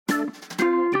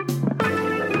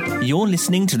You're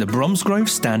listening to the Bromsgrove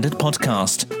Standard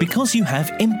Podcast because you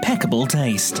have impeccable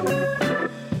taste.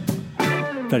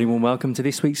 Very warm welcome to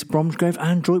this week's Bromsgrove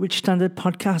and Droitwich Standard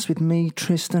Podcast with me,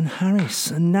 Tristan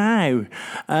Harris. And now,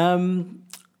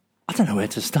 I don't know where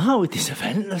to start with this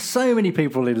event. There's so many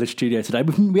people in the studio today.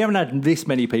 We haven't had this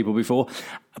many people before,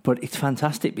 but it's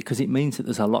fantastic because it means that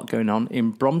there's a lot going on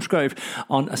in Bromsgrove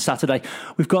on a Saturday.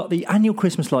 We've got the annual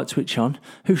Christmas light switch on.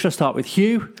 Who should I start with?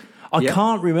 Hugh? I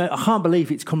can't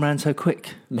believe it's come around so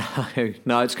quick.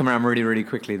 No, it's come around really, really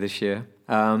quickly this year.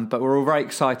 But we're all very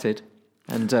excited.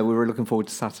 And we were looking forward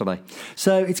to Saturday.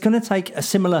 So it's going to take a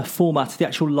similar format, the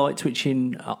actual light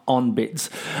switching on bits.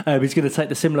 It's going to take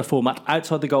the similar format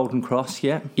outside the Golden Cross,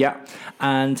 yeah? Yeah.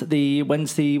 And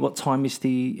what time is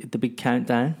the big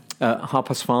countdown?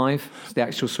 5:30, the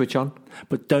actual switch on.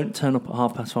 But don't turn up at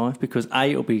 5:30 because A,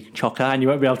 it'll be chocker and you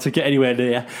won't be able to get anywhere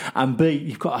near. And B,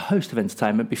 you've got a host of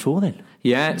entertainment before then.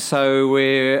 Yeah, so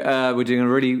we're doing a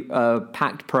really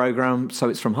packed programme. So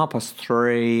it's from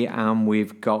 3:30 and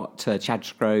we've got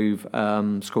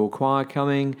Bromsgrove School Choir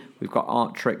coming. We've got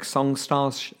Artrix Song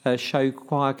Stars show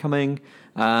choir coming.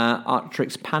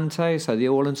 Artrix Panto, so the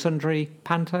All and Sundry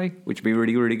Panto, which would be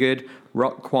really, really good.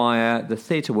 Rock Choir, the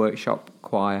Theatre Workshop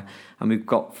Choir, and we've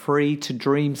got Free to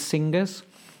Dream singers.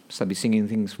 So they'll be singing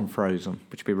things from Frozen,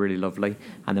 which would be really lovely.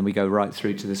 And then we go right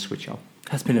through to the switch off.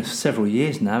 That's been several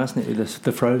years now, hasn't it, with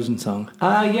the Frozen song?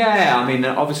 Yeah, I mean,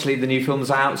 obviously the new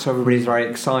film's out, so everybody's very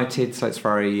excited. So it's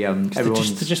very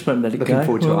everyone's they just won't let it looking go.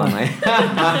 forward to it, aren't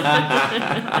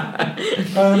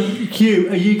they? Hugh,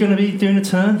 are you going to be doing a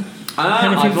turn?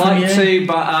 I'd like to,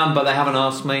 but they haven't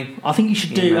asked me. I think you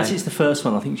should do. It's the first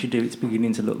one. I think you should do. It's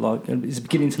beginning to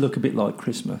look a bit like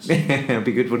Christmas. It'd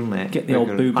be good, wouldn't it? Get the old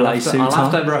Buble suit on. I'll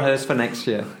have to rehearse for next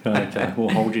year. Okay, we'll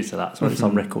hold you to that. So it's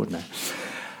on record now.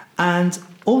 And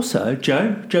also,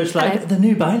 Joe Slade, the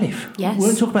new bailiff. Yes. We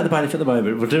won't talk about the bailiff at the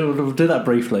moment. We'll do that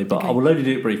briefly, but okay. I will only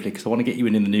do it briefly because I want to get you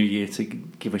in the new year to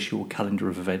give us your calendar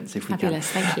of events if we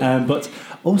Fabulous, can. Thank you. But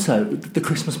also, the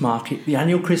Christmas market, the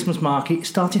annual Christmas market,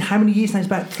 started how many years now? It's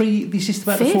about 3. This is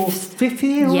about the fifth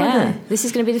year already? Yeah, this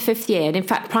is going to be the 5th year. And in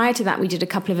fact, prior to that, we did a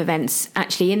couple of events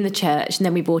actually in the church, and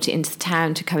then we brought it into the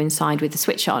town to coincide with the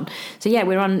switch on. So yeah,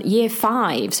 we're on year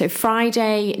 5. So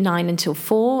Friday 9 until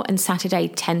 4 and Saturday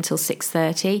 10 till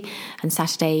 6:30. And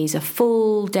Saturday is a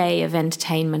full day of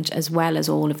entertainment, as well as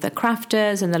all of the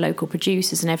crafters and the local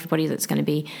producers and everybody that's going to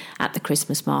be at the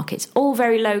Christmas markets. All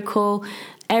very local.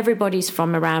 Everybody's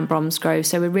from around Bromsgrove,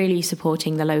 so we're really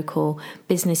supporting the local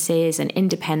businesses and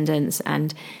independents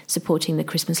and supporting the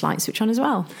Christmas light switch on as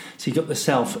well. So you've got loads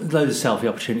of selfie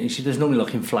opportunities. There's normally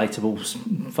like inflatables,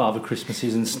 Father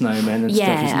Christmases and snowmen and stuff,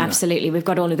 isn't there? Yeah, absolutely. We've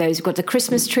got all of those. We've got the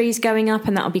Christmas trees going up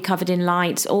and that'll be covered in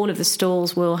lights. All of the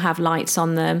stalls will have lights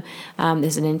on them.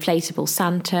 There's an inflatable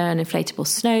Santa, an inflatable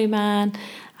snowman.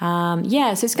 So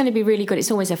it's going to be really good. It's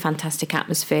always a fantastic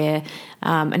atmosphere,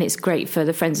 and it's great for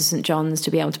the Friends of St John's to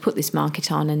be able to put this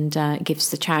market on, and it gives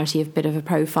the charity a bit of a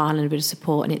profile and a bit of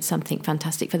support, and it's something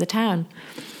fantastic for the town.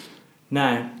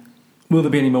 Now, will there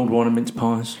be any mulled wine and mince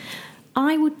pies?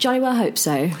 I would jolly well hope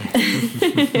so. Might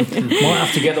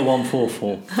have to get the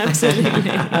 144.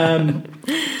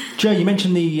 Absolutely. Joe, you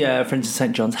mentioned the Friends of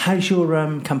St John's. How's your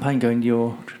campaign going?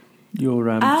 Your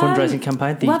fundraising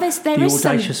campaign, the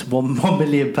audacious £1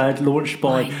 million launched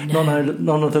by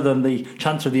none other than the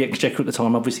Chancellor of the Exchequer at the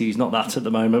time. Obviously, he's not that at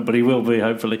the moment, but he will be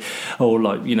hopefully, or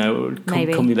come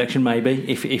the election, maybe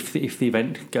if the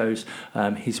event goes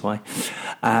his way.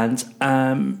 And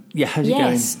how's it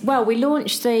going? Well, we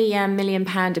launched the £1 million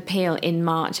appeal in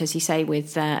March, as you say,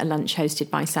 with a lunch hosted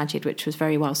by Sajid, which was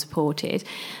very well supported.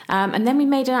 And then we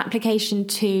made an application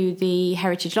to the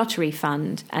Heritage Lottery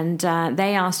Fund, and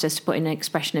they asked us to put in an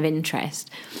expression of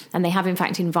interest, and they have in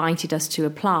fact invited us to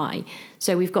apply.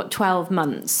 So we've got 12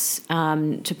 months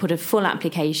to put a full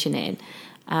application in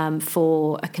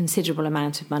for a considerable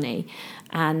amount of money,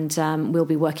 and we'll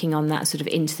be working on that sort of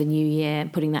into the new year,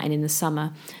 putting that in the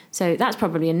summer. So that's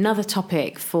probably another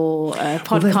topic for a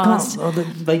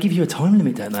podcast. They give you a time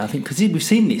limit, don't they? I think because we've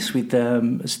seen this with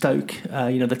Stoke,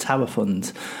 the Tower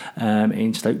Fund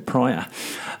in Stoke Prior.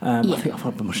 I think I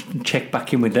must check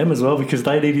back in with them as well because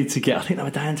they needed to get. I think they were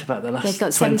down to about the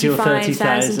last 20 or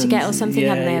 30,000 to get or something,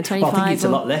 hadn't they? Or 25. I think it's a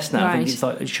lot less now. Right. I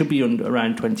think it should be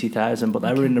around 20,000, but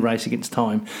they were in the race against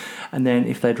time. And then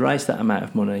if they'd raised that amount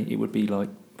of money, it would be like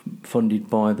funded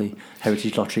by the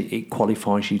Heritage Lottery, it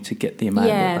qualifies you to get the amount.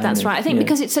 Yeah, that's right. I think yeah.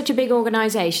 because it's such a big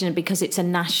organisation and because it's a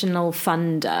national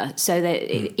funder, so that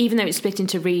even though it's split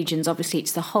into regions, obviously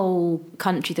it's the whole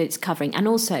country that it's covering, and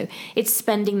also it's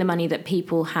spending the money that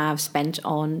people have spent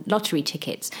on lottery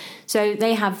tickets. So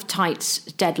they have tight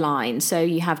deadlines. So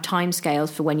you have timescales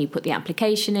for when you put the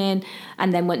application in,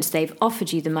 and then once they've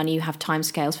offered you the money, you have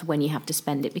timescales for when you have to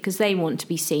spend it, because they want to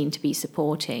be seen to be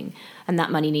supporting, and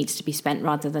that money needs to be spent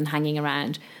rather than hanging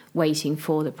around waiting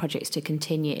for the projects to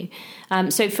continue.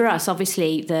 So for us,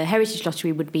 obviously, the Heritage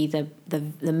Lottery would be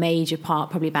the major part,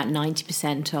 probably about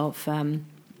 90%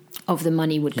 of the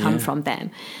money would come from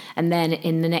them. And then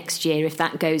in the next year, if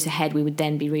that goes ahead, we would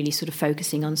then be really sort of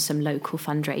focusing on some local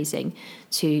fundraising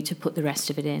to put the rest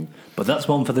of it in. But that's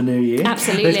one for the new year.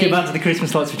 Absolutely. Let's get back to the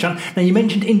Christmas lights switch on. Now, you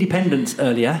mentioned independence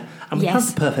earlier, and we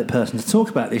have the perfect person to talk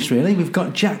about this, really. We've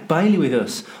got Jack Bailey with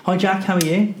us. Hi, Jack, how are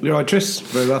you? You're right, Tris.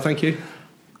 Very well, thank you.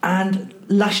 And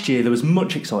last year there was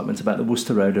much excitement about the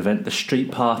Worcester Road event, the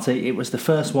street party. It was the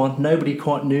first one. Nobody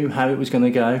quite knew how it was going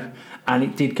to go, and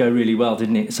it did go really well,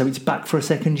 didn't it? So it's back for a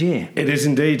second year. It is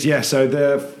indeed, yeah. So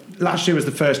last year was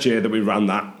the first year that we ran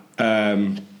that.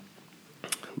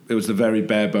 It was the very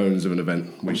bare bones of an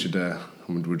event. We'll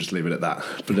just leave it at that.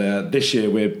 But this year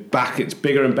we're back. It's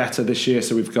bigger and better this year.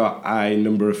 So we've got a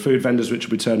number of food vendors which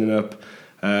will be turning up,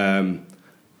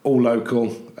 all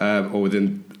local or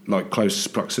within close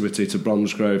proximity to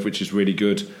Bromsgrove, which is really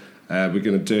good. We're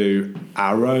going to do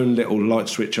our own little light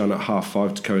switch on at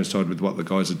 5:30 to coincide with what the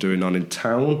guys are doing on in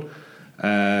town.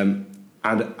 And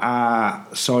our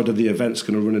side of the event's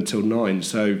going to run until 9.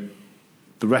 So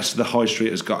the rest of the high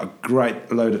street has got a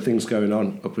great load of things going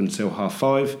on up until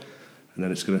 5:30, and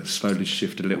then it's going to slowly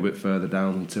shift a little bit further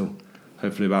down until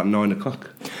hopefully about 9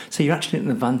 o'clock. So you're actually at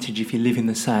an advantage if you live in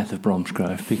the south of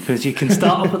Bromsgrove, because you can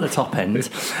start up at the top end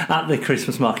at the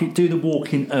Christmas market, do the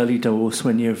walk-in early doors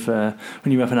when you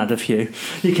haven't had a few.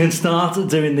 You can start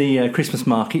doing the Christmas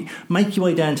market, make your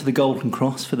way down to the Golden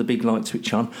Cross for the big light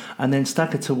switch on, and then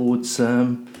stagger towards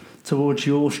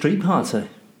your street party.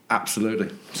 Absolutely.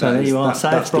 So there you are.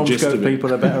 South Bromsgrove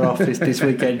people are better off this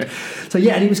weekend. So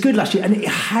yeah, and it was good last year. And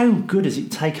how good has it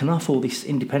taken off all this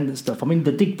independent stuff? I mean,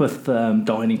 the Digbeth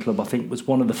Dining Club, I think, was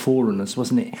one of the forerunners,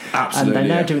 wasn't it? Absolutely. And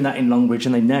they're now doing that in Longbridge,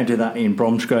 and they now do that in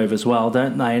Bromsgrove as well,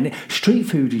 don't they? And street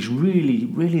food is really,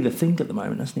 really the thing at the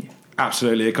moment, isn't it?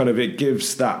 Absolutely. It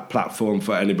gives that platform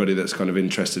for anybody that's kind of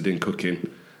interested in cooking.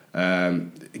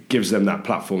 It gives them that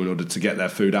platform in order to get their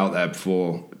food out there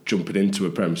before jumping into a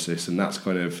premises, and that's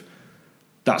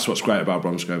what's great about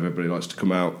Bromsgrove. Everybody likes to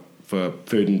come out for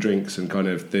food and drinks, and kind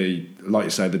of like you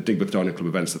say, the Digbeth Dining Club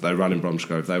events that they ran in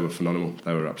Bromsgrove, they were phenomenal.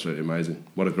 They were absolutely amazing.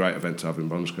 What a great event to have in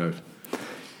Bromsgrove.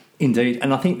 Indeed,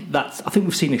 and I think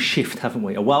we've seen a shift, haven't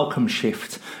we? A welcome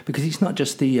shift, because it's not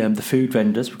just the food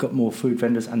vendors. We've got more food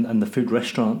vendors and the food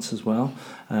restaurants as well,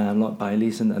 like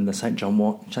Bailey's and the St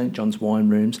John's wine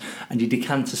rooms, and your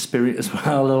decanter spirit as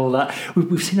well, and all that.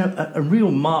 We've seen a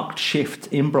real marked shift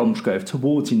in Bromsgrove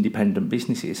towards independent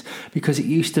businesses, because it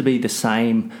used to be the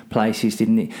same places,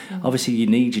 didn't it? Obviously, you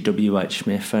need your WH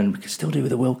Smith, and we can still do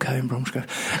with a Wilco in Bromsgrove,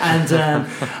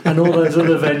 and all those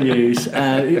other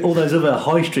venues, all those other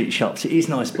high street shops. It is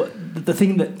nice, but the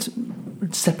thing that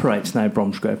separates now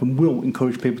Bromsgrove and will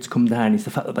encourage people to come down is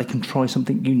the fact that they can try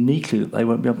something uniquely that they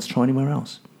won't be able to try anywhere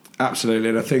else. Absolutely,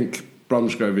 and I think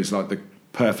Bromsgrove is like the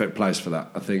perfect place for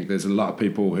that. I think there's a lot of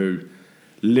people who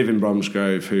live in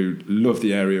Bromsgrove who love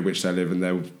the area in which they live, and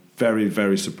they're very,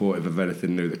 very supportive of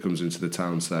anything new that comes into the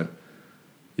town. So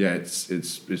yeah,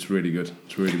 it's really good.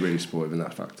 It's really, really supportive in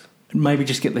that fact. Maybe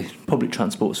just get the public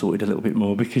transport sorted a little bit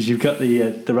more, because you've got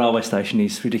the railway station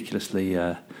is ridiculously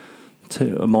a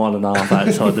mile and a half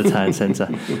outside the town centre.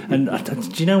 And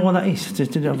do you know why that is? I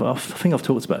think I've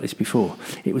talked about this before.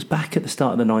 It was back at the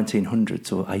start of the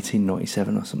 1900s or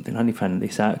 1897 or something. I only found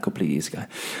this out a couple of years ago.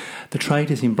 The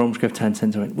traders in Bromsgrove town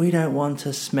centre went, "We don't want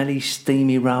a smelly,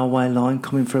 steamy railway line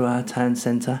coming through our town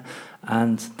centre."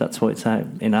 And that's why it's out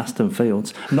in Aston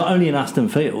Fields. Not only in Aston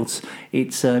Fields,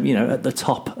 it's at the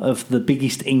top of the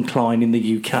biggest incline in the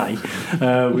UK,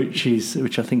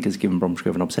 which I think has given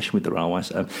Bromsgrove an obsession with the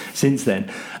railways since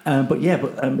then. But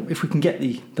if we can get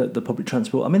the public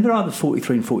transport, I mean, there are the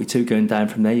 43 and 42 going down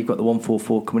from there. You've got the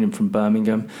 144 coming in from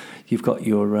Birmingham. You've got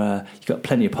you've got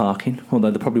plenty of parking,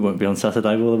 although there probably won't be on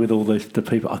Saturday with all the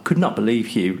people. I could not believe,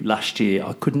 Hugh, last year.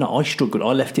 I struggled.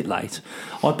 I left it late.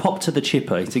 I popped to the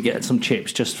chippy to get some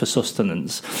chips just for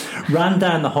sustenance. Ran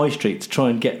down the high street to try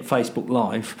and get Facebook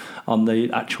Live on the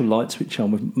actual light switch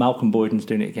on. With Malcolm Boyden's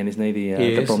doing it again, isn't he?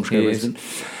 The Bromsgrove resident.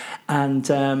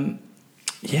 And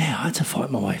Yeah, I had to fight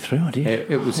my way through. I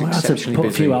did. It was I had to exceptionally put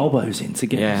busy. a few elbows in to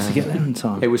get there in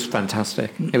time. It was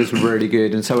fantastic. It was really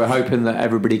good, and so we're hoping that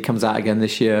everybody comes out again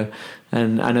this year.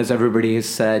 And as everybody has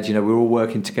said, we're all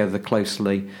working together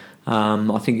closely.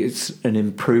 I think it's an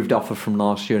improved offer from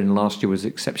last year, and last year was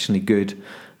exceptionally good.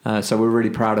 So we're really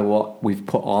proud of what we've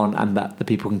put on, and that the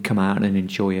people can come out and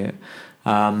enjoy it.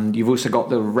 You've also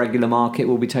got the regular market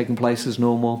will be taking place as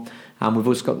normal, and we've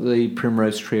also got the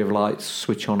Primrose Tree of Lights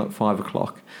switch on at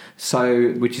 5:00,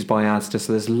 so which is by Asda.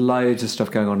 So there's loads of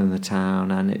stuff going on in the town,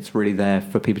 and it's really there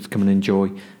for people to come and enjoy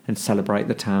and celebrate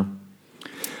the town.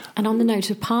 And on the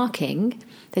note of parking,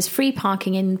 there's free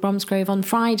parking in Bromsgrove on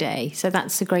Friday, so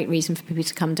that's a great reason for people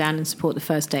to come down and support the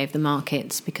first day of the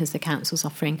markets, because the council's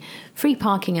offering free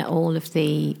parking at all of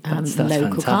the That's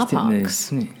local car fantastic parks. news,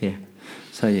 isn't it? Yeah.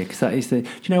 So because that is the. Do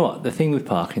you know what the thing with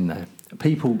parking though?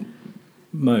 People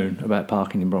moan about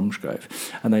parking in Bromsgrove,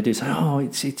 and they do say, "Oh,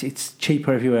 it's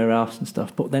cheaper everywhere else and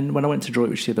stuff." But then when I went to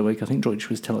Droitwich the other week, I think Droitwich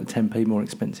was like 10p more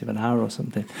expensive an hour or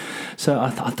something. So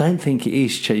I don't think it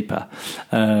is cheaper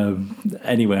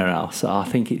anywhere else. I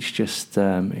think it's just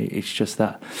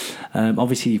that.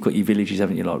 Obviously, you've got your villages,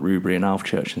 haven't you, like Rubery and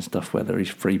Alfchurch and stuff, where there is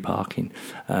free parking.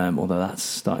 Although that's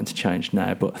starting to change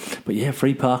now. But yeah,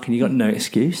 free parking. You have got no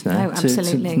excuse now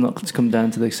to not to come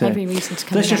down to the set. Every reason to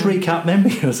come. Let's down. just recap then,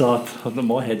 because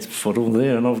my head's fuddled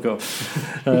there, and I've got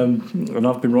and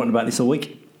I've been writing about this all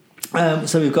week.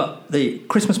 So we've got the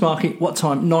Christmas market. What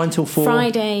time? 9 till 4.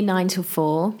 Friday 9 till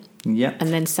 4. Yep.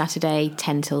 And then Saturday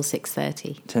 10 till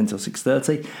 6:30. 10 till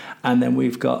 6:30, and then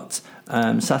we've got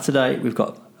Saturday. We've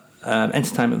got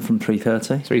entertainment from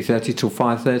 3:30. 3:30 till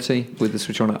 5:30 with the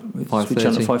switch on at 5:30. Switch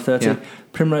on at 5:30. Yeah.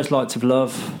 Primrose Lights of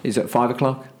Love Is at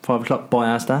 5:00. 5:00 by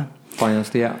Asda. By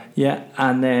Asda, yeah. Yeah,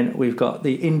 and then we've got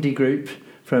the indie group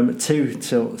from 2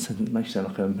 till, it makes you sound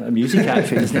like a music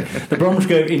outfit, isn't it? The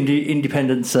Bromsgrove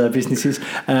independent businesses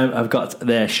have got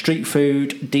their street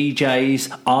food,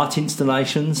 DJs, art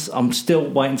installations. I'm still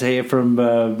waiting to hear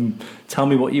from Tell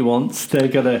Me What You Want. They're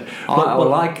gonna.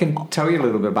 Well, I can tell you a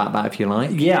little bit about that if you like.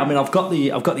 Yeah, I mean, I've got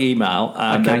the email.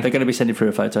 Okay. They're going to be sending through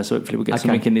a photo, so hopefully we'll get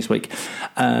something in this week.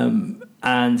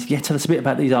 And yeah, tell us a bit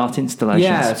about these art installations.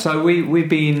 Yeah, so we've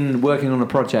been working on a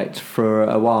project for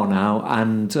a while now,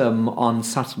 and on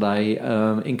Saturday,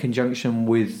 in conjunction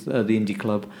with the Indie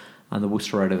Club and the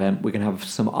Worcester Road event, we're going to have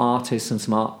some artists and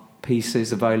some art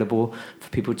pieces available for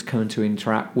people to come and to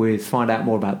interact with, find out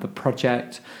more about the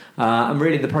project, and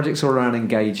really the project's all around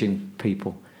engaging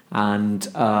people, and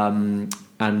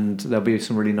there'll be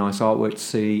some really nice artwork to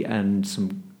see, and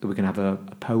we can have a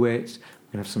poet.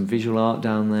 We're going to have some visual art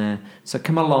down there. So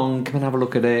come along, come and have a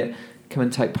look at it, come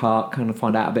and take part, kind of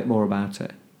find out a bit more about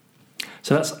it.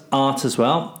 So that's art as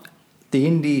well. The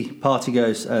indie party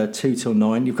goes 2 till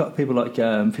 9. You've got people like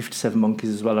 57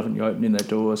 Monkeys as well, haven't you, opening their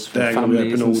doors for families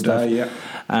open and all stuff, day, yeah.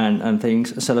 and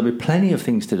things. So there'll be plenty of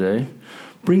things to do.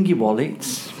 Bring your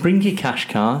wallets, bring your cash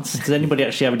cards. Does anybody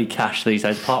actually have any cash these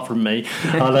days, apart from me?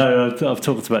 I know I've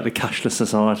talked about the cashless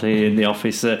society in the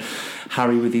office,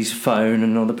 Harry with his phone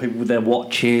and other people with their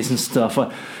watches and stuff.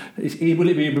 Will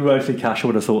it be mostly cash? I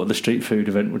would have thought at the street food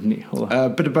event, wouldn't it?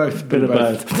 Bit of both. Bit of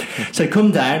both. So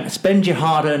come down, spend your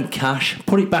hard-earned cash,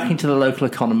 put it back into the local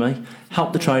economy,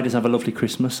 help the traders have a lovely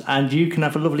Christmas, and you can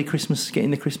have a lovely Christmas, get in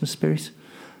the Christmas spirit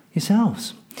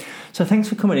yourselves. So thanks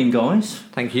for coming in, guys.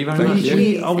 Thank you very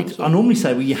much. I normally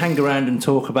say, you hang around and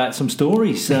talk about some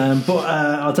stories, but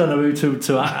I don't know who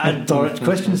to add direct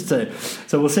questions to.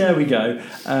 So we'll see how we go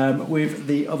with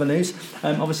the other news.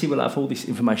 Obviously, we'll have all this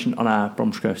information on our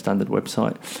Bromsgrove Standard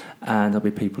website, and there'll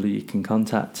be people who you can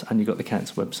contact, and you've got the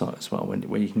council website as well,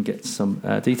 where you can get some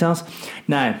details.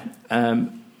 Now,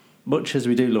 much as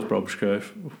we do love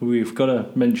Bromsgrove, we've got to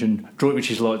mention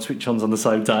Droitwich's light switch-ons on the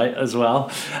same day as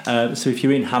well. So if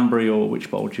you're in Hanbury or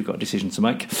Wychbold, you've got a decision to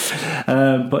make.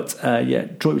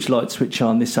 Droitwich light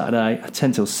switch-on this Saturday at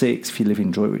 10 till 6 if you live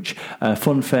in Droitwich.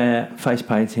 Fun fair, face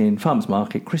painting, farmers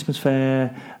market, Christmas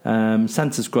fair,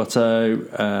 Santa's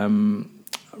Grotto,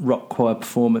 rock choir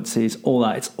performances, all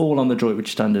that. It's all on the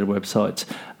Droitwich Standard website,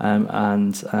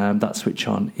 and that switch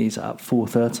on is at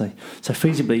 4:30. So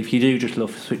feasibly, if you do just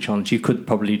love switch ons, you could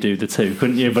probably do the two,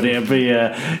 couldn't you? But it'd be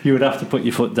you would have to put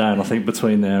your foot down, I think,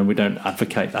 between there, and we don't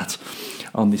advocate that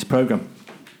on this programme.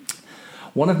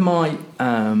 One of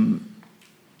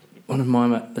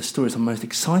the stories I'm most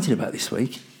excited about this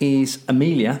week is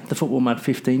Amelia, the football mad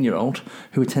 15-year-old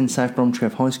who attends South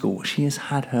Bromsgrove High School. She has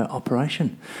had her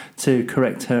operation to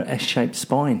correct her S-shaped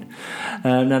spine.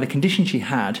 Now, the condition she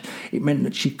had, it meant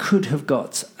that she could have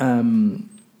got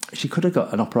she could have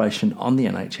got an operation on the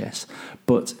NHS,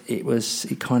 but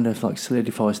it kind of like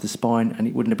solidifies the spine and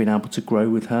it wouldn't have been able to grow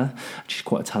with her. She's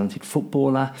quite a talented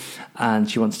footballer and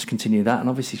she wants to continue that, and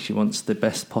obviously she wants the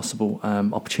best possible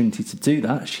opportunity to do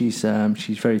that. She's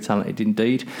very talented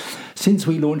indeed. Since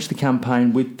we launched the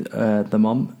campaign with the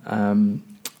mum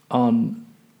on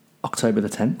October the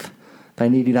 10th, they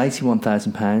needed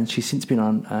 £81,000. She's since been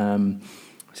on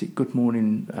was it Good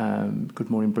Morning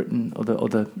Britain,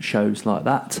 other shows like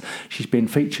that. She's been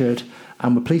featured,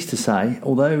 and we're pleased to say,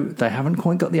 although they haven't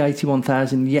quite got the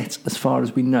 81,000 yet, as far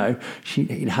as we know,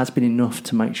 it has been enough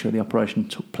to make sure the operation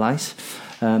took place.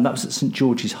 That was at St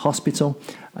George's Hospital,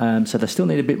 so they still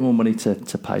need a bit more money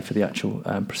to pay for the actual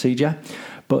procedure.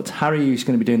 But Harry, who's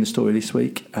going to be doing the story this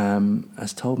week,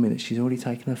 has told me that she's already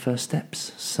taken her first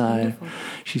steps. So wonderful.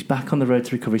 She's back on the road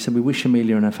to recovery. So we wish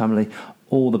Amelia and her family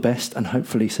all the best and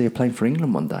hopefully see her playing for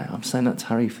England one day. I'm saying that to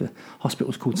Harry, if the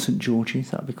hospital's called St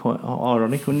George's, that would be quite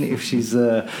ironic, wouldn't it, if she's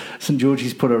St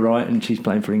George's put her right and she's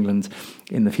playing for England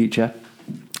in the future.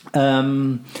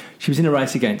 She was in a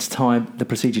race against time. The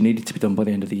procedure needed to be done by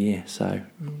the end of the year, so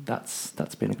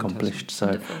that's been accomplished.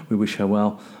 So we wish her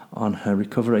well on her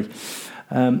recovery.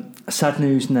 Sad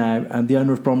news now. The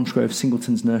owner of Bromsgrove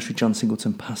Singleton's nursery, John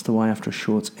Singleton, passed away after a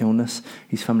short illness.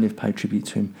 His family have paid tribute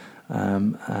to him,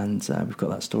 and we've got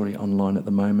that story online at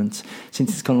the moment.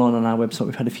 Since it's gone online on our website,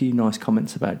 we've had a few nice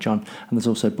comments about John, and there's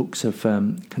also books of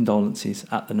condolences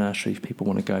at the nursery if people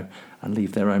want to go and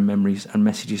leave their own memories and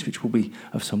messages, which will be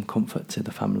of some comfort to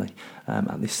the family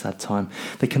at this sad time.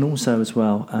 They can also, as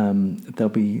well,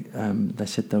 they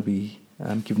said they'll be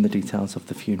given the details of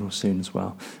the funeral soon as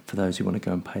well for those who want to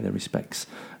go and pay their respects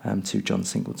to John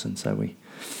Singleton. So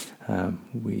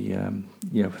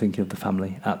we're thinking of the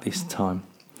family at this time.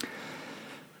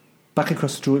 Back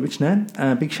across to Droitwich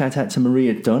now. Big shout out to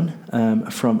Maria Dunn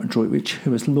from Droitwich,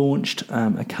 who has launched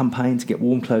a campaign to get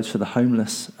warm clothes for the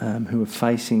homeless who are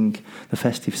facing the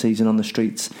festive season on the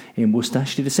streets in Worcester.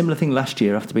 She did a similar thing last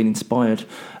year after being inspired.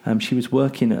 She was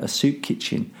working at a soup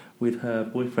kitchen with her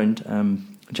boyfriend,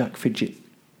 Jack Fidget,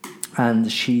 and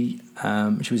she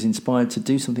was inspired to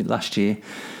do something last year.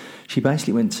 She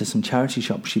basically went to some charity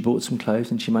shops, she bought some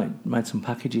clothes and she made some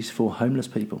packages for homeless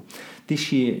people.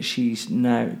 This year she's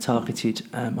now targeted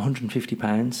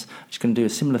 £150. She's going to do a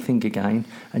similar thing again,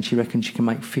 and she reckons she can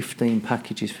make 15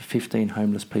 packages for 15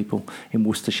 homeless people in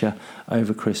Worcestershire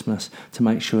over Christmas to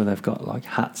make sure they've got like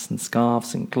hats and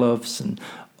scarves and gloves and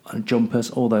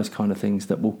jumpers, all those kind of things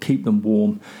that will keep them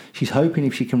warm. She's hoping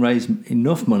if she can raise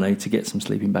enough money to get some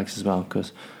sleeping bags as well,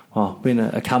 because being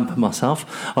a camper myself,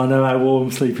 I know how warm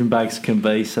sleeping bags can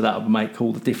be, so that would make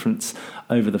all the difference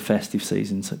over the festive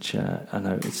season. I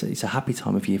know it's a happy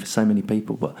time of year for so many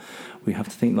people, but we have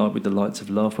to think like with the lights of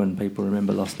love when people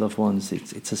remember lost loved ones.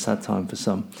 It's a sad time for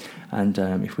some, and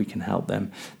if we can help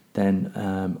them, then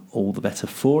all the better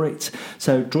for it.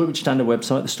 So Droitwich Standard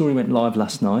website, the story went live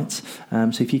last night,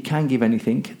 so if you can give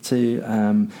anything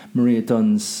to Maria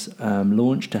Dunn's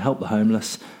launch to help the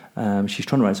homeless, she's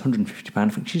trying to raise £150. I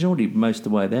think she's already most of the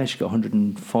way there. She's got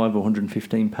 £105 or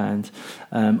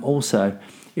 £115. Also,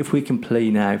 if we can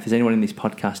plea now, if there's anyone in this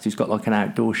podcast who's got like an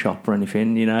outdoor shop or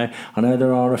anything, I know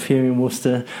there are a few in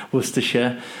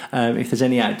Worcestershire. If there's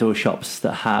any outdoor shops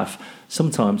that have,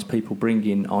 sometimes people bring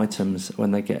in items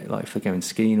when they get, like if they're going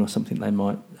skiing or something, they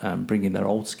might bring in their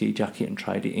old ski jacket and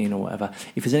trade it in or whatever.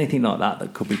 If there's anything like that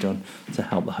that could be done to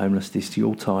help the homeless this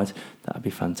Yuletide, that would be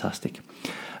fantastic.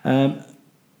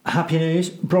 Happy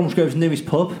news, Bromsgrove's newest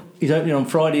pub is opening on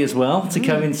Friday as well to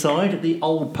coincide at the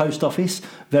old post office.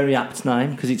 Very apt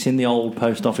name because it's in the old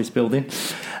post office building.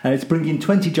 It's bringing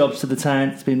 20 jobs to the town.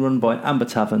 It's been run by Amber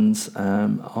Taverns.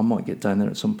 I might get down there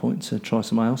at some point to try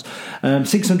some ales.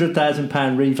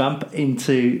 £600,000 revamp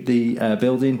into the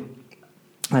building.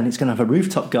 And it's going to have a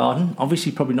rooftop garden.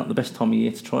 Obviously, probably not the best time of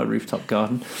year to try a rooftop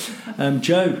garden.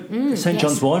 Joe, St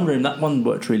John's Wine Room, that one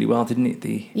worked really well, didn't it?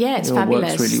 It's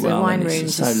fabulous. Works really well. The wine It's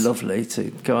rooms. so lovely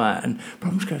to go out. And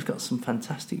Bromsgrove's got some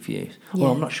fantastic views. Yeah.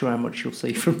 Well, I'm not sure how much you'll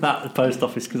see from that post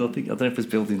office, because I don't know if there's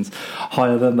buildings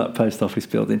higher than that post office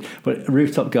building. But a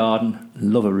rooftop garden,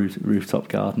 love a rooftop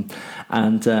garden.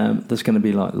 And there's going to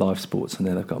be like live sports in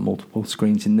there. They've got multiple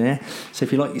screens in there. So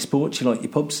if you like your sports, you like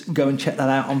your pubs, go and check that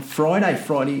out on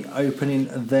Friday opening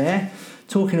there.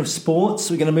 Talking of sports,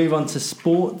 we're going to move on to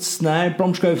sports now.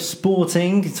 Bromsgrove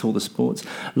Sporting, it's all the sports,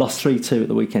 lost 3-2 at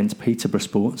the weekend to Peterborough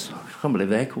Sports. I can't believe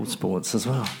they're called sports as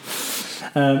well.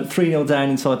 3-0 down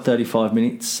inside 35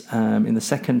 minutes. In the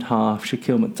second half,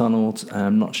 Shaquille McDonald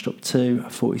notched up 2,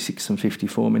 46 and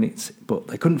 54 minutes, but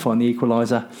they couldn't find the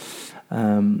equaliser.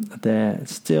 They're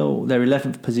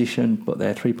 11th position, but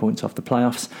they're 3 points off the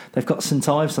playoffs. They've got St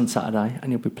Ives on Saturday,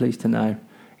 and you'll be pleased to know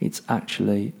it's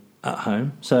actually at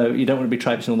home. So you don't want to be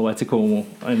traipsing all the way to Cornwall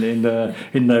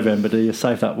in November, do you?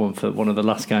 Save that one for one of the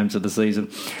last games of the season.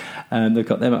 They've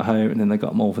got them at home, and then they've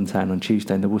got Malvern Town on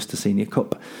Tuesday in the Worcester Senior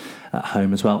Cup at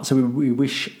home as well. So we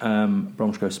wish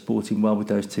Bromsgrove Sporting well with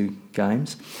those two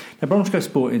games. Now, Bromsgrove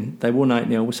Sporting, they won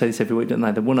 8-0. We say this every week, don't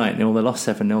they? They won 8-0, they lost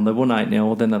 7-0, they won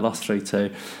 8-0, then they lost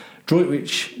 3-2.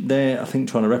 Droitwich, they're, I think,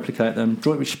 trying to replicate them.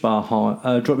 Droitwich Spa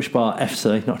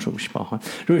FC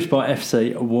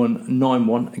won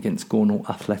 9-1 against Gornal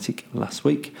Athletic last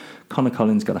week. Connor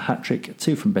Collins got a hat-trick,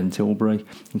 2 from Ben Tilbury,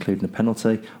 including a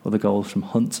penalty. Other goals from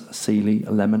Hunt, Seeley,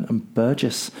 Lemon and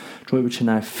Burgess. Droitwich are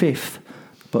now 5th,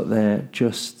 but they're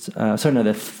just... they're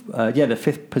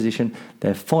 5th position.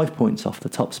 They're 5 points off the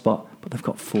top spot, but they've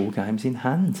got 4 games in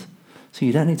hand. So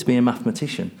you don't need to be a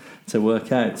mathematician to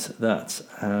work out that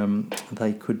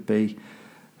they could be...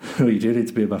 Well, you do need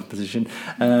to be a mathematician.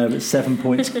 7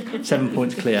 points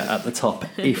clear at the top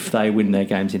if they win their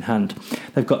games in hand.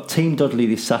 They've got Team Dudley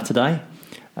this Saturday.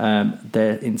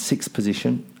 They're in 6th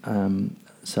position,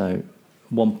 so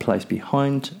 1 place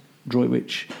behind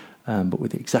Droitwich, but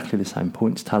with exactly the same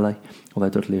points tally, although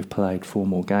Dudley have played 4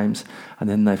 more games. And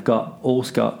then they've got All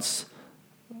Scots,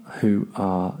 who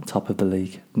are top of the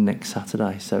league next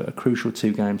Saturday. So a crucial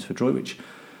 2 games for Droitwich.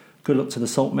 Good luck to the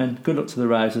Saltmen, good luck to the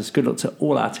Rousers, good luck to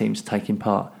all our teams taking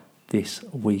part this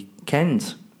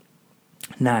weekend.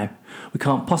 Now, we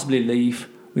can't possibly leave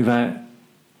without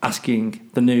asking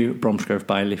the new Bromsgrove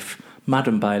bailiff,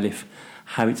 Madam Bailiff,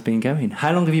 how it's been going.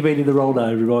 How long have you been in the role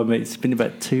now? Remind me, it's been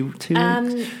about 2 weeks?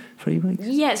 3 weeks?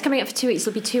 Yeah, it's coming up for 2 weeks.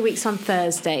 It'll be 2 weeks on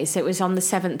Thursday. So it was on the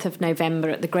 7th of November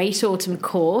at the Great Autumn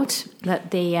Court that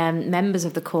the members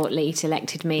of the Court Leet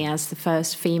elected me as the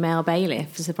first female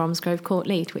bailiff as the Bromsgrove Court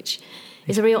Leet, which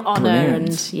is a real honour.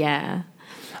 And yeah.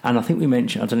 And I think we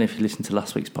mentioned, I don't know if you listened to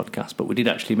last week's podcast, but we did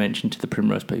actually mention to the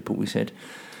Primrose people, we said,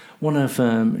 one of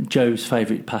Joe's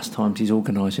favourite pastimes is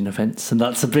organising events, and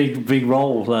that's a big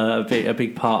role, a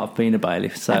big part of being a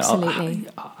bailiff. So absolutely.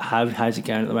 How's it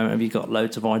going at the moment? Have you got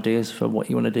loads of ideas for what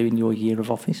you want to do in your year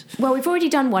of office? Well, we've already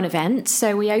done one event.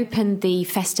 So we opened the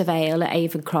Festive Ale at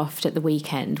Avon at the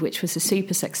weekend, which was a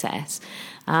super success.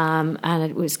 And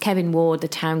it was Kevin Ward, the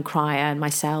town crier, and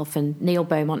myself, and Neil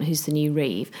Beaumont, who's the new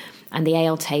Reeve, and the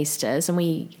ale tasters. And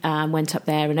we went up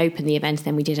there and opened the event, and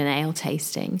then we did an ale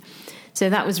tasting. So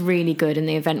that was really good, and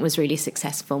the event was really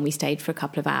successful, and we stayed for a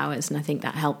couple of hours, and I think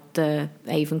that helped the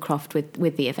Avon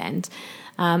with the event.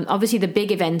 Obviously, the big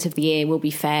event of the year will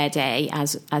be Fair Day,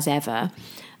 as ever,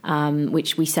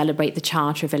 which we celebrate the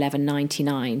Charter of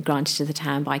 1199, granted to the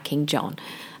town by King John.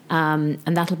 And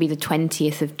that'll be the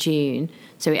 20th of June,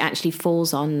 so it actually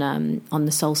falls on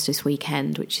the solstice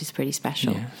weekend, which is pretty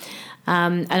special. Yeah.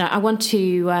 And I want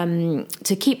to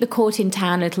keep the court in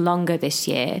town a little longer this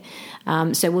year.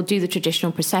 So we'll do the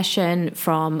traditional procession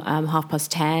from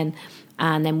 10:30,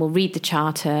 and then we'll read the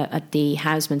charter at the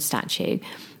Houseman statue.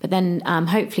 But then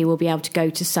hopefully we'll be able to go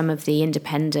to some of the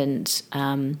independent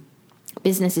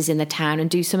businesses in the town and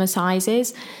do some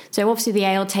assizes. So obviously the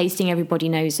ale tasting everybody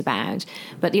knows about,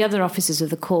 but the other officers of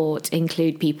the court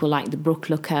include people like the brook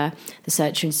looker, the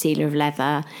searcher and sealer of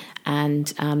leather, and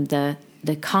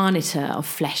the carnitor of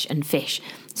flesh and fish.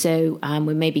 So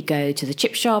we'll maybe go to the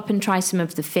chip shop and try some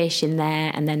of the fish in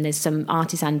there, and then there's some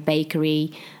artisan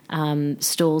bakery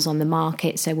stalls on the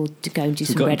market, so we'll go and do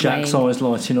some red rain. Jack's eyes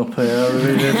lighting up here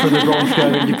for the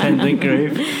Bromsgrove Independent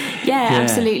Group. Yeah,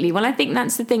 absolutely. Well, I think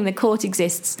that's the thing. The court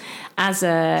exists as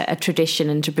a tradition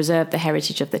and to preserve the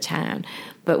heritage of the town.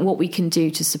 But what we can do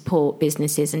to support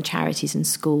businesses and charities and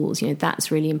schools,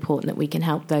 that's really important, that we can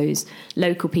help those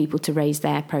local people to raise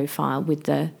their profile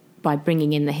by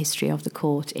bringing in the history of the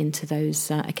court into those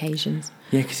occasions.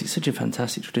 Yeah, because it's such a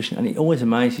fantastic tradition, and it always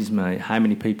amazes me how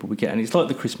many people we get. And it's like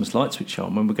the Christmas light switch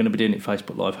on, when we're going to be doing it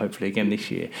Facebook Live, hopefully again this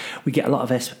year. We get a lot of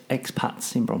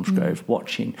expats in Bromsgrove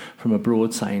watching from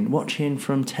abroad, saying watching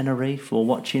from Tenerife, or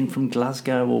watching from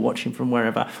Glasgow, or watching from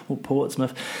wherever, or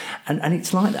Portsmouth, and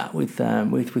it's like that with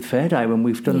Fair Day, when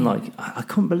we've done I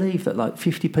couldn't believe that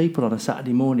 50 people on a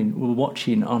Saturday morning were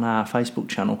watching on our Facebook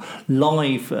channel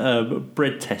live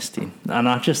bread testing, and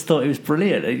I just thought it was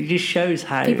brilliant. It just shows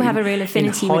how people have a real affinity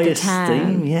with the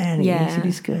town. It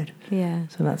is good. Yeah.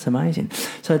 So that's amazing.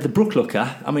 So the brook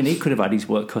looker, I mean, he could have had his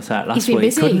work cut out last week,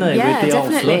 busy. Couldn't he? Yeah, with the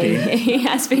definitely. Old flooding. He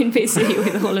has been busy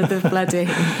with all of the flooding.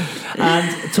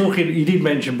 And you did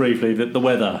mention briefly that the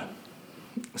weather.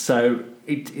 So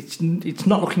it's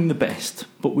not looking the best,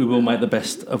 but we will make the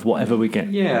best of whatever we get.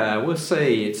 Yeah, we'll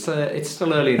see. It's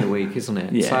still early in the week, isn't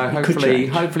it? Yeah, so it could change.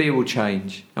 hopefully it will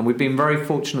change. And we've been very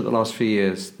fortunate the last few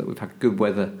years that we've had good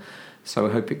weather. So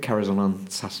I hope it carries on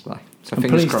Saturday. So and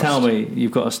fingers please crossed. tell me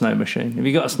you've got a snow machine. Have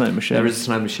you got a snow machine? There is a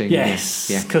snow machine. Yes,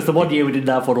 Yeah. because the one year we didn't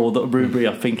have one, or the Ruby,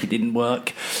 I think it didn't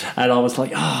work, and I was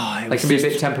like, they can be a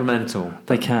bit temperamental.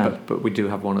 They can, but we do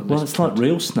have one at this. Well, it's like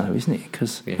real snow, isn't it?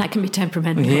 Because that can be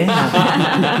temperamental.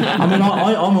 Yeah, I mean,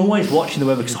 I'm always watching the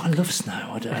weather because I love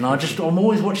snow. I'm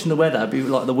always watching the weather. Be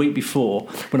like the week before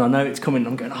when I know it's coming.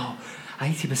 I'm going,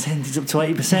 80%. It's up to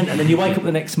 80%, and then you wake up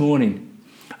the next morning.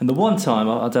 And the one time,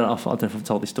 I don't know if I've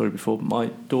told this story before, but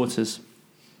my daughters,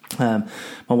 my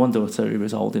one daughter who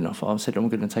was old enough, I said, I'm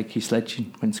going to take you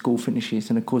sledging when school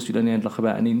finishes. And of course, we'd only had like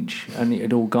about an inch, and it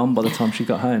had all gone by the time she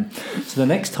got home. So the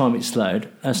next time it snowed,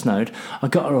 I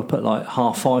got her up at like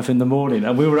 5:30 in the morning.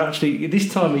 And we were actually,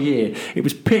 this time of year, it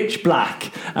was pitch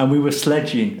black, and we were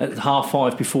sledging at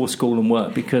 5:30 before school and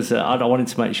work because I wanted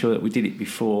to make sure that we did it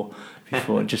before,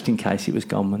 just in case it was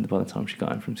gone by the time she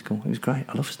got home from school. It was great.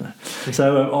 I love snow.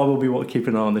 So I will be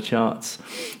keeping an eye on the charts.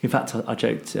 In fact, I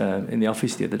joked in the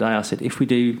office the other day, I said, if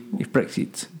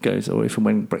Brexit goes, or if and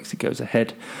when Brexit goes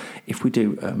ahead, if we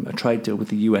do a trade deal with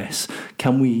the US,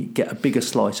 can we get a bigger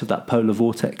slice of that polar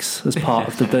vortex as part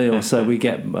of the deal, so we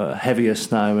get heavier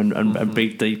snow and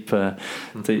big, deep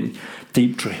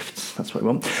drifts? That's what we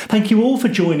want. Thank you all for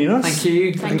joining us. Thank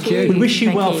you. We wish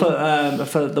you well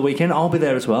for the weekend. I'll be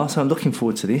there as well, so I'm looking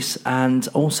forward to this. And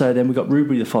also then we've got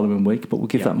Ruby the following week, but we'll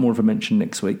give that more of a mention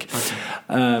next week.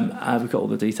 Okay. We've got all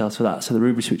the details for that, so the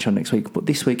Ruby switch on next week. But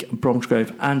this week,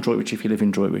 Bromsgrove and Droitwich if you live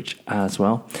in Droitwich as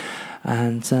well.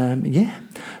 And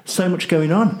so much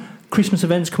going on. Christmas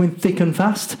events coming thick and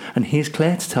fast, and here's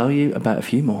Claire to tell you about a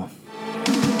few more.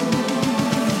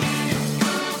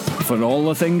 For all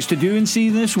the things to do and see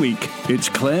this week, it's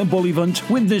Claire Bullivant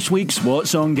with this week's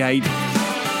What's On Guide.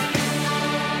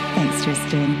 Thanks,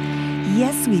 Tristan.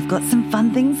 Yes, we've got some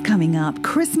fun things coming up.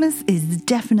 Christmas is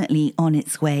definitely on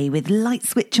its way with light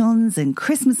switch-ons and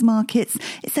Christmas markets.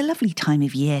 It's a lovely time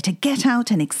of year to get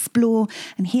out and explore.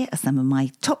 And here are some of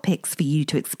my top picks for you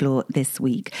to explore this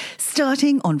week.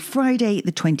 Starting on Friday,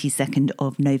 the 22nd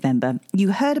of November.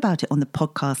 You heard about it on the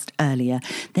podcast earlier.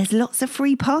 There's lots of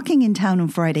free parking in town on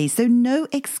Friday, so no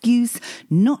excuse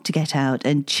not to get out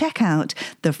and check out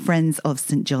the Friends of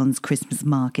St John's Christmas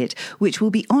Market, which will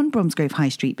be on Bromsgrove High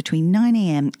Street between 9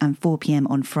 a.m. and 4 p.m.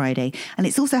 on Friday, and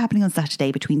it's also happening on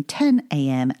Saturday between 10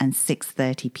 a.m. and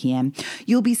 6:30 p.m.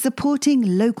 You'll be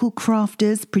supporting local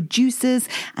crafters, producers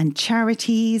and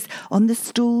charities. On the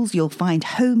stalls, you'll find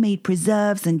homemade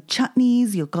preserves and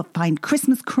chutneys. You'll find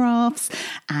Christmas crafts,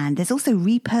 and there's also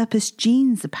repurposed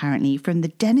jeans, apparently, from the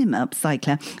denim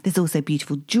upcycler. There's also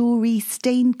beautiful jewellery,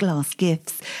 stained glass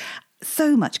gifts.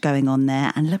 So much going on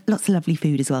there, and lots of lovely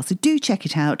food as well. So do check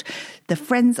it out. The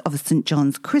Friends of St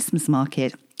John's Christmas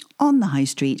Market on the High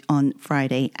Street on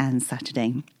Friday and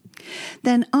Saturday.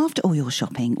 Then after all your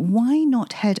shopping, why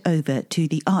not head over to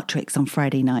the Artrix on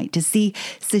Friday night to see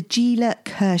Sajila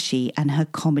Kershi and her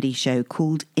comedy show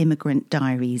called Immigrant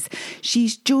Diaries.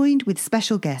 She's joined with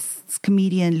special guests,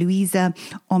 comedian Louisa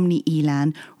Omni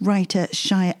Elan, writer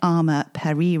Shyama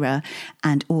Pereira,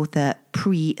 and author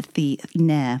Preeti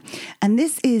Nair. And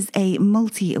this is a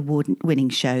multi-award winning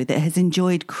show that has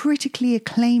enjoyed critically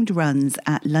acclaimed runs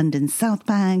at London South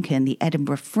Bank and the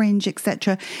Edinburgh Fringe,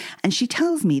 etc. And she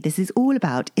tells me this is all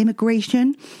about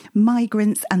immigration,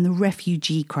 migrants and the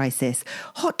refugee crisis.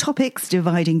 Hot topics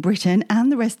dividing Britain and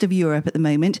the rest of Europe at the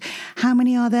moment. How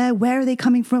many are there? Where are they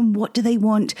coming from? What do they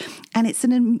want? And it's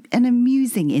an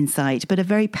amusing insight, but a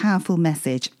very powerful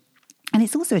message. And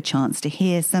it's also a chance to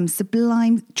hear some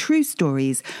sublime true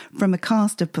stories from a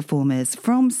cast of performers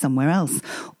from somewhere else,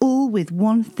 all with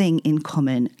one thing in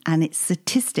common, and it's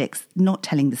statistics not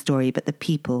telling the story, but the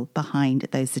people behind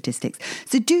those statistics.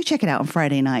 So do check it out on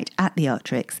Friday night at the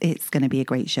Artrix. It's going to be a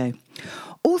great show.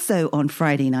 Also on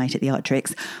Friday night at the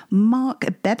Artrix, Mark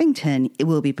Bebbington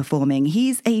will be performing.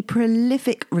 He's a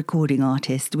prolific recording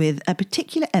artist with a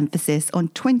particular emphasis on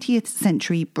 20th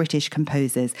century British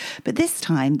composers. But this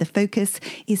time the focus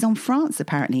is on France,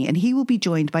 apparently, and he will be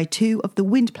joined by two of the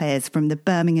wind players from the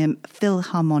Birmingham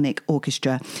Philharmonic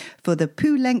Orchestra for the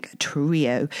Poulenc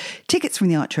Trio. Tickets from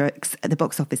the Artrix, the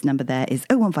box office number there is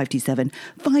 01527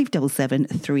 577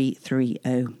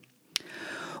 330.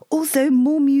 Also,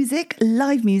 more music,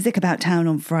 live music about town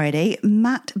on Friday.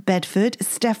 Matt Bedford,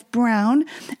 Steph Brown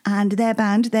and their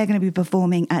band, they're going to be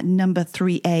performing at number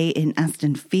 3A in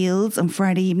Aston Fields on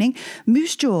Friday evening.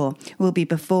 Moose Jaw will be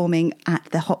performing at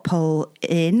the Hot Pole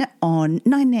Inn on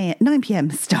 9 p.m.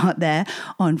 start there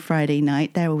on Friday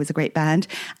night. They're always a great band.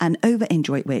 And over in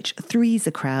Droitwich, Three's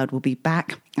a Crowd will be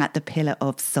back at the Pillar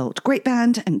of Salt. Great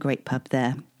band and great pub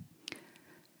there.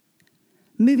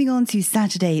 Moving on to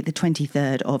Saturday, the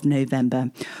 23rd of November.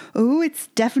 Oh, it's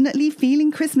definitely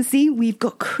feeling Christmassy. We've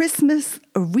got Christmas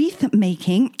wreath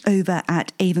making over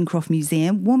at Avencroft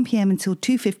Museum, 1 p.m. until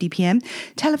 2:50 p.m.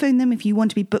 Telephone them if you want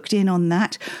to be booked in on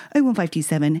that,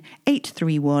 01527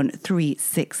 831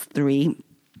 363.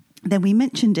 Then we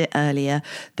mentioned it earlier,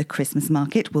 the Christmas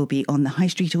market will be on the High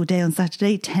Street all day on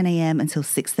Saturday, 10 a.m. until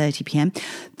 6:30 p.m.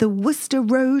 The Worcester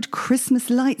Road Christmas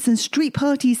Lights and Street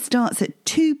Party starts at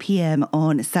 2 p.m.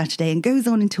 on Saturday and goes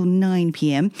on until 9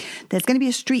 p.m. There's going to be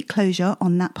a street closure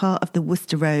on that part of the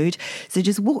Worcester Road, so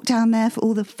just walk down there for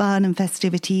all the fun and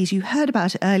festivities. You heard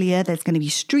about it earlier. There's going to be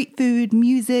street food,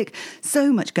 music,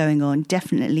 so much going on.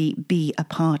 Definitely be a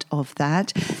part of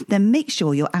that. Then make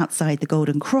sure you're outside the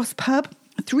Golden Cross pub,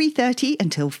 3:30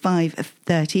 until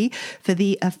 5:30 for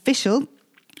the official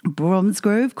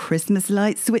Bromsgrove Christmas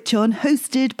Light Switch On,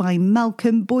 hosted by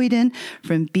Malcolm Boyden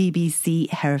from BBC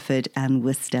Hereford and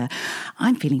Worcester.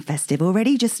 I'm feeling festive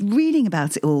already, just reading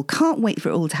about it all. Can't wait for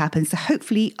it all to happen, so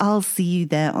hopefully I'll see you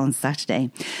there on Saturday.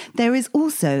 There is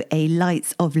also a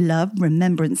Lights of Love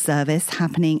remembrance service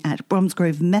happening at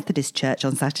Bromsgrove Methodist Church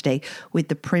on Saturday with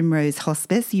the Primrose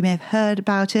Hospice. You may have heard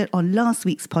about it on last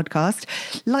week's podcast.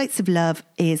 Lights of Love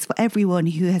is for everyone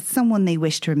who has someone they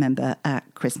wish to remember at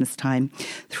Christmas time.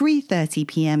 3:30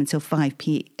 p.m. until 5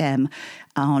 p.m.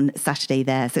 on Saturday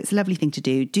there. So it's a lovely thing to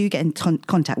do. Do get in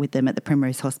contact with them at the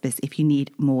Primrose Hospice if you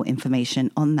need more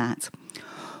information on that.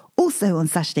 Also on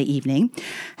Saturday evening,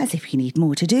 as if you need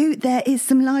more to do, there is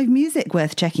some live music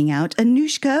worth checking out.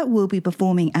 Anushka will be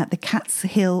performing at the Cats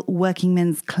Hill Working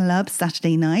Men's Club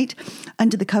Saturday night.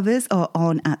 Under the Covers are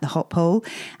on at the Hot Pole,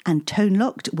 and Tone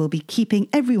Locked will be keeping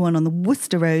everyone on the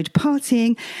Worcester Road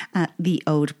partying at the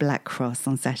Old Black Cross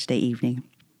on Saturday evening.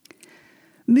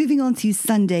 Moving on to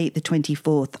Sunday, the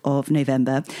 24th of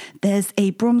November, there's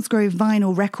a Bromsgrove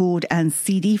vinyl record and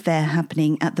CD fair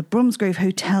happening at the Bromsgrove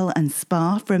Hotel and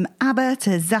Spa. From ABBA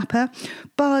to Zappa,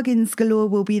 bargains galore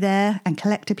will be there and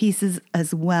collector pieces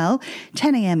as well,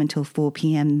 10 a.m. until 4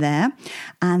 p.m. there.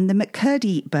 And the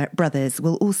McCurdy brothers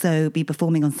will also be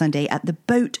performing on Sunday at the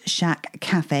Boat Shack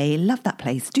Cafe. Love that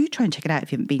place. Do try and check it out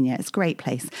if you haven't been yet. It's a great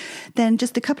place. Then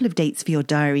just a couple of dates for your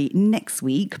diary next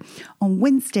week. On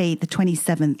Wednesday, the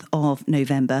 27th of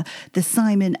November, the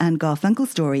Simon and Garfunkel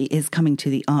story is coming to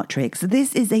the Artrix.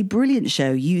 This is a brilliant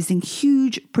show using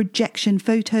huge projection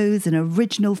photos and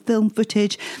original film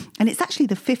footage, and it's actually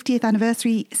the 50th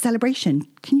anniversary celebration.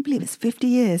 Can you believe it's 50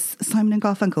 years, Simon and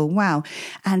Garfunkel? Wow.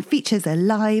 And features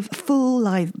a full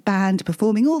live band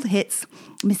performing all the hits.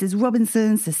 Mrs.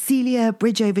 Robinson, Cecilia,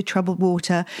 Bridge Over Troubled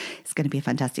Water. It's going to be a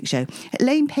fantastic show.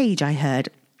 Elaine Page, I heard,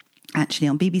 actually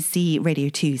on BBC Radio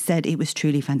 2, said it was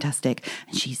truly fantastic,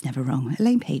 and she's never wrong.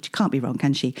 Elaine Page can't be wrong,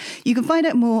 can she? You can find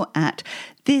out more at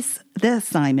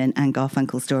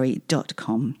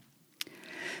thesimonandgarfunkelstory.com.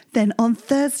 Then on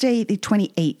Thursday, the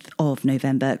 28th of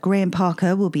November, Graham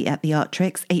Parker will be at the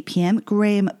Artrix, 8 p.m,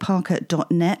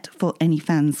 grahamparker.net for any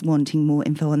fans wanting more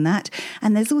info on that.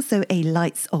 And there's also a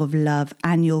Lights of Love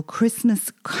annual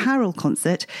Christmas carol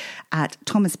concert at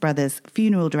Thomas Brothers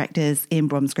Funeral Directors in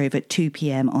Bromsgrove at 2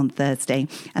 p.m. on Thursday.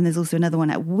 And there's also another one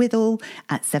at Withall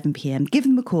at 7 p.m. Give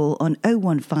them a call on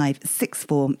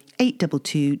 01564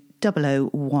 822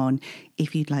 001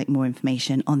 if you'd like more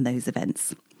information on those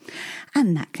events.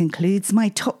 And that concludes my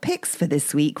top picks for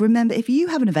this week. Remember, if you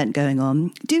have an event going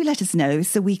on, do let us know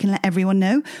so we can let everyone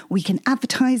know. We can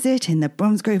advertise it in the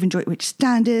Bromsgrove and Droitwich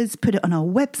Standards, put it on our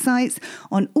websites,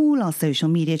 on all our social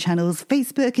media channels,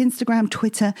 Facebook, Instagram,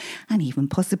 Twitter, and even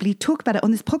possibly talk about it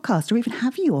on this podcast or even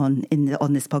have you on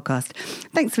this podcast.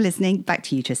 Thanks for listening. Back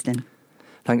to you, Tristan.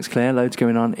 Thanks, Claire. Loads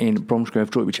going on in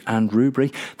Bromsgrove, Droitwich and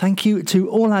Rubery. Thank you to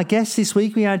all our guests this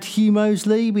week. We had Hugh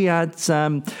Mosley, we had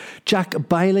Jack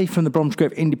Bailey from the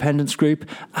Bromsgrove Independence Group,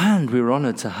 and we were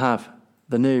honoured to have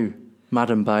the new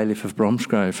Madam Bailiff of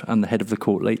Bromsgrove and the head of the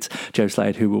court leet, Jo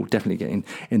Slade, who will definitely get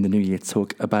in the new year to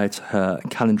talk about her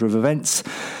calendar of events.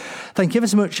 Thank you ever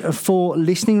so much for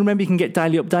listening. Remember, you can get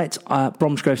daily updates at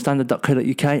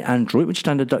bromsgrovestandard.co.uk and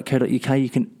droitwichstandard.co.uk. You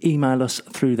can email us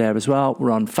through there as well.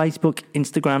 We're on Facebook,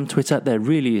 Instagram, Twitter. There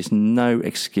really is no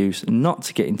excuse not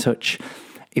to get in touch.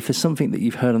 If there's something that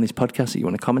you've heard on this podcast that you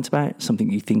want to comment about,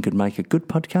 something you think could make a good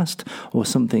podcast, or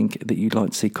something that you'd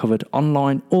like to see covered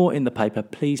online or in the paper,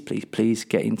 please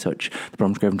get in touch. The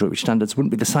Bromsgrove and Droitwich Standards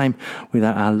wouldn't be the same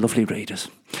without our lovely readers.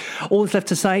 All that's left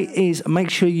to say is make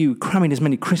sure you cram in as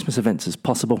many Christmas events as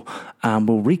possible, and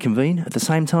we'll reconvene at the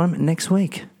same time next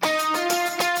week.